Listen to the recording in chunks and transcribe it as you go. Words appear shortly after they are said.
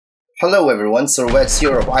Hello everyone, Sir Weds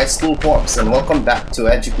here of iSchool Forms and welcome back to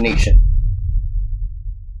EduNation.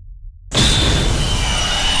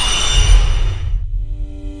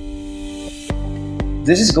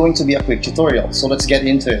 This is going to be a quick tutorial, so let's get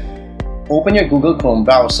into it. Open your Google Chrome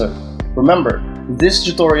browser. Remember, this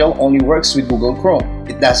tutorial only works with Google Chrome.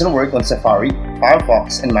 It doesn't work on Safari,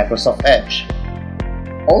 Firefox, and Microsoft Edge.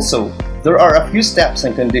 Also, there are a few steps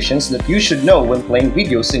and conditions that you should know when playing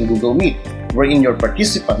videos in Google Meet, wherein your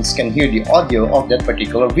participants can hear the audio of that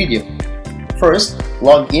particular video. First,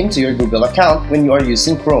 log into your Google account when you are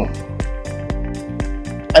using Chrome.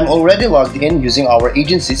 I'm already logged in using our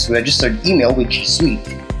agency's registered email with G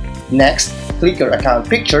Suite. Next, click your account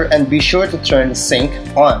picture and be sure to turn Sync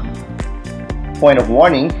on. Point of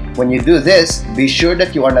warning, when you do this, be sure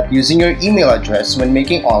that you are not using your email address when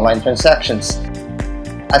making online transactions.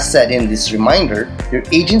 As said in this reminder, your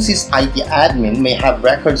agency's IT admin may have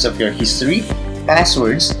records of your history,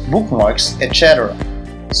 passwords, bookmarks, etc.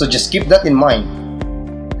 So just keep that in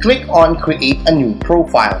mind. Click on Create a New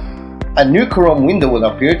Profile. A new Chrome window will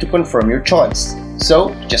appear to confirm your choice,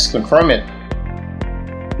 so just confirm it.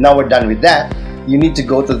 Now we're done with that, you need to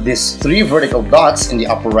go to these three vertical dots in the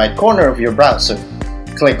upper right corner of your browser.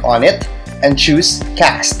 Click on it and choose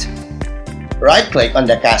Cast. Right-click on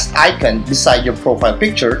the cast icon beside your profile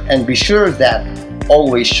picture and be sure that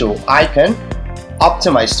Always Show Icon,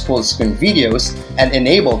 Optimized Full Screen Videos, and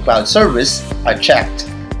Enable Cloud Service are checked.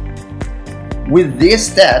 With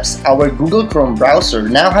these steps, our Google Chrome browser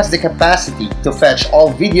now has the capacity to fetch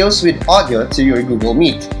all videos with audio to your Google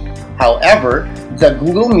Meet. However, the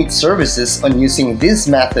Google Meet services on using this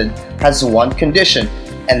method has one condition,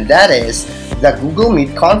 and that is the Google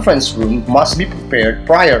Meet conference room must be prepared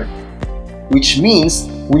prior, which means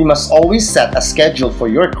we must always set a schedule for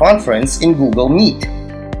your conference in Google Meet.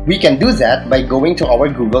 We can do that by going to our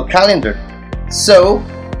Google Calendar. So,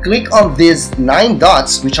 click on these 9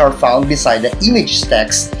 dots which are found beside the image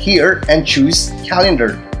text here and choose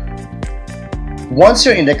Calendar. Once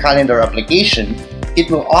you're in the Calendar application,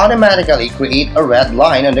 it will automatically create a red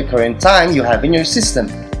line on the current time you have in your system.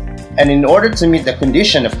 And in order to meet the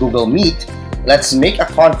condition of Google Meet, let's make a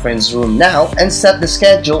conference room now and set the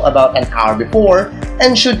schedule about an hour before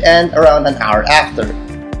and should end around an hour after.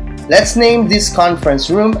 Let's name this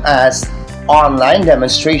conference room as Online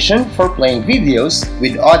Demonstration for Playing Videos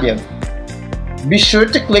with Audio. Be sure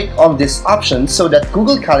to click on this option so that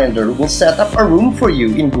Google Calendar will set up a room for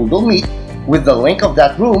you in Google Meet with the link of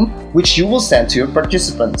that room which you will send to your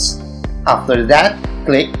participants. After that,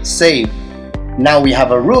 click Save. Now we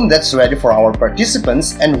have a room that's ready for our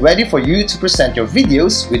participants and ready for you to present your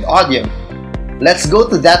videos with audio. Let's go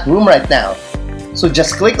to that room right now. So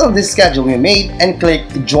just click on this schedule we made and click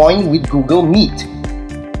Join with Google Meet.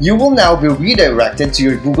 You will now be redirected to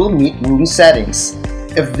your Google Meet room settings.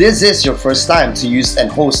 If this is your first time to use and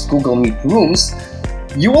host Google Meet rooms,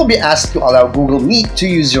 you will be asked to allow Google Meet to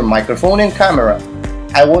use your microphone and camera.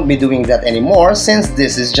 I won't be doing that anymore since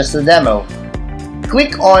this is just a demo.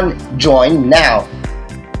 Click on Join Now.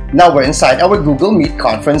 Now we're inside our Google Meet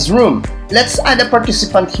conference room. Let's add a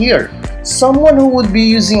participant here. Someone who would be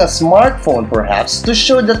using a smartphone perhaps to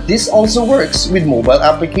show that this also works with mobile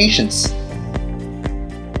applications.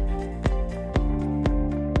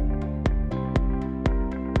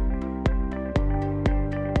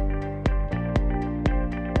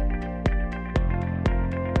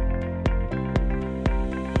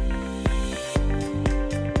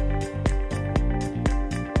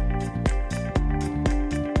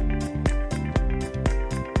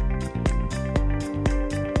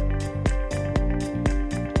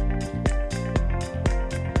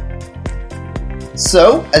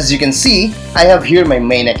 So, as you can see, I have here my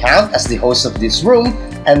main account as the host of this room,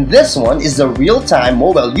 and this one is the real-time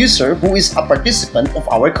mobile user who is a participant of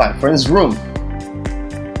our conference room.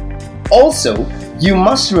 Also, you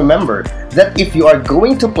must remember that if you are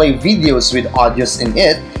going to play videos with audios in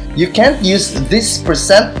it, you can't use this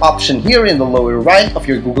 % option here in the lower right of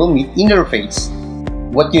your Google Meet interface.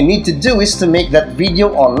 What you need to do is to make that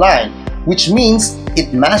video online, which means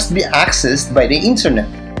it must be accessed by the internet.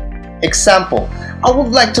 Example, I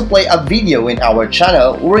would like to play a video in our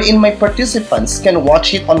channel wherein my participants can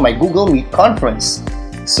watch it on my Google Meet conference.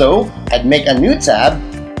 So, I'd make a new tab,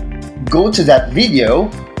 go to that video,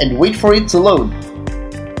 and wait for it to load.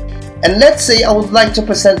 And let's say I would like to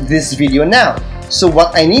present this video now. So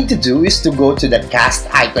what I need to do is to go to the cast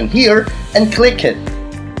icon here and click it.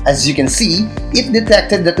 As you can see, it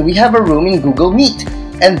detected that we have a room in Google Meet,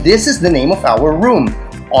 and this is the name of our room,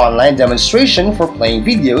 Online Demonstration for Playing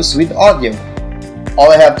Videos with Audio. All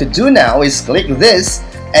I have to do now is click this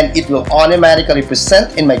and it will automatically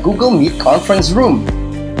present in my Google Meet conference room.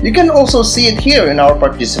 You can also see it here in our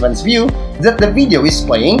participants view that the video is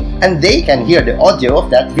playing and they can hear the audio of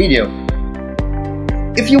that video.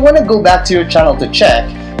 If you want to go back to your channel to check,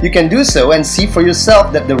 you can do so and see for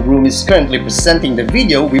yourself that the room is currently presenting the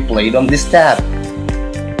video we played on this tab.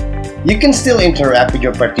 You can still interact with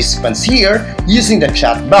your participants here using the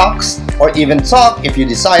chat box or even talk if you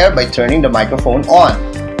desire by turning the microphone on.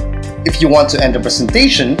 If you want to end the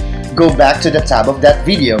presentation, go back to the tab of that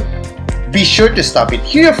video. Be sure to stop it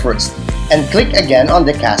here first and click again on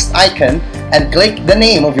the cast icon and click the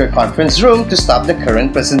name of your conference room to stop the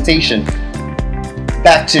current presentation.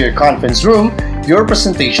 Back to your conference room, your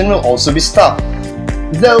presentation will also be stopped,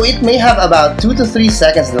 though it may have about 2 to 3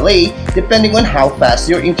 seconds delay depending on how fast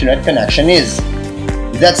your internet connection is.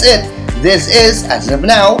 That's it. This is, as of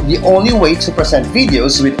now, the only way to present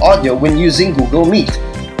videos with audio when using Google Meet.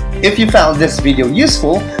 If you found this video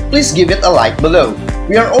useful, please give it a like below.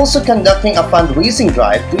 We are also conducting a fundraising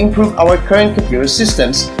drive to improve our current computer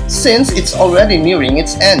systems since it's already nearing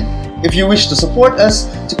its end. If you wish to support us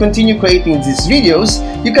to continue creating these videos,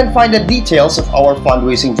 you can find the details of our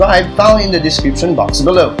fundraising drive found in the description box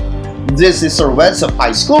below. This is Sir Weds of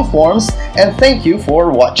iSchool Forms, and thank you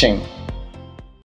for watching.